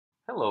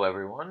Hello,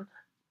 everyone.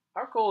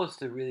 Our goal is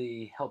to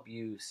really help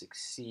you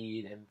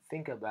succeed and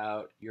think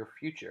about your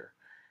future.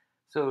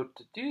 So,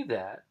 to do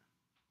that,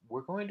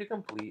 we're going to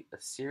complete a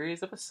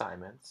series of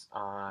assignments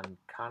on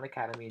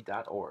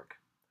khanacademy.org.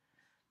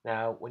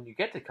 Now, when you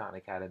get to Khan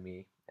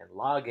Academy and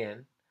log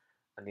in,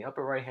 on the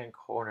upper right hand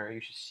corner,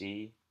 you should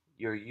see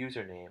your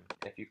username.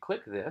 And if you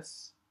click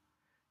this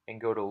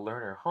and go to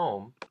Learner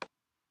Home,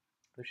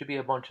 there should be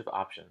a bunch of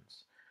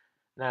options.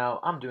 Now,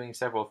 I'm doing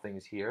several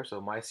things here,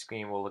 so my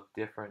screen will look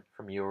different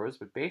from yours,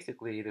 but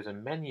basically there's a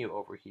menu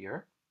over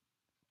here,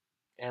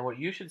 and what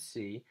you should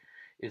see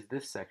is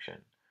this section,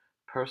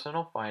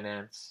 Personal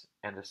Finance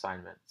and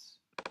Assignments.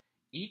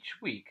 Each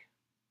week,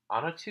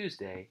 on a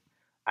Tuesday,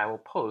 I will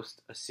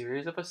post a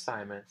series of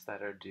assignments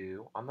that are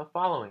due on the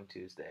following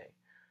Tuesday.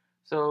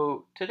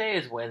 So today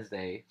is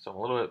Wednesday, so I'm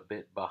a little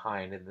bit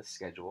behind in the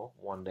schedule,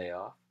 one day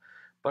off,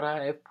 but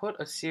I have put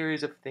a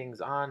series of things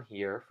on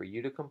here for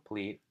you to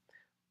complete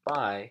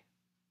by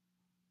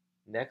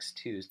next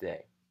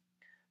Tuesday.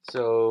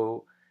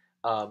 So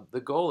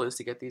the goal is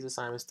to get these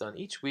assignments done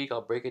each week.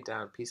 I'll break it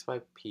down piece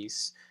by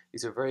piece.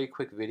 These are very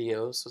quick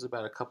videos, so it's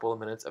about a couple of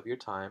minutes of your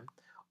time.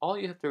 All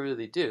you have to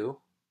really do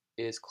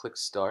is click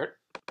start.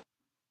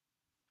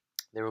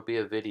 There will be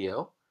a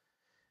video,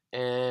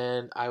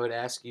 and I would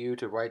ask you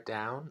to write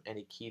down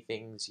any key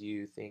things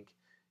you think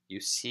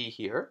you see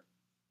here,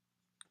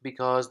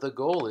 because the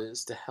goal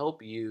is to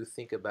help you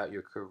think about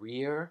your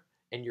career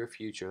and your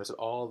future. That's what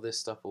all this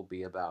stuff will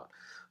be about.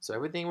 So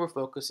everything we're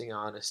focusing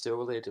on is still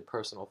related to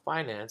personal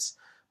finance,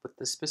 but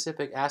the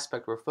specific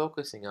aspect we're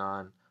focusing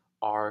on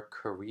are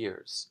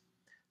careers.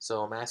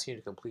 So I'm asking you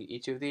to complete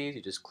each of these.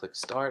 You just click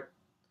start,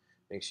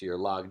 make sure you're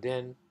logged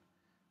in,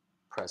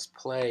 press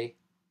play,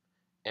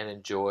 and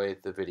enjoy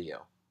the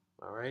video.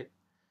 All right?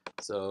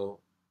 So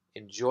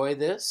enjoy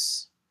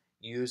this.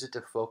 Use it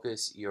to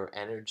focus your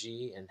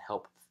energy and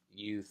help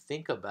you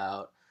think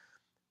about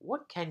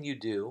what can you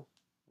do,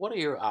 what are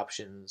your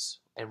options,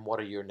 and what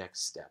are your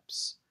next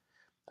steps.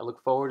 I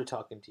look forward to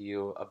talking to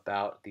you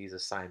about these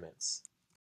assignments.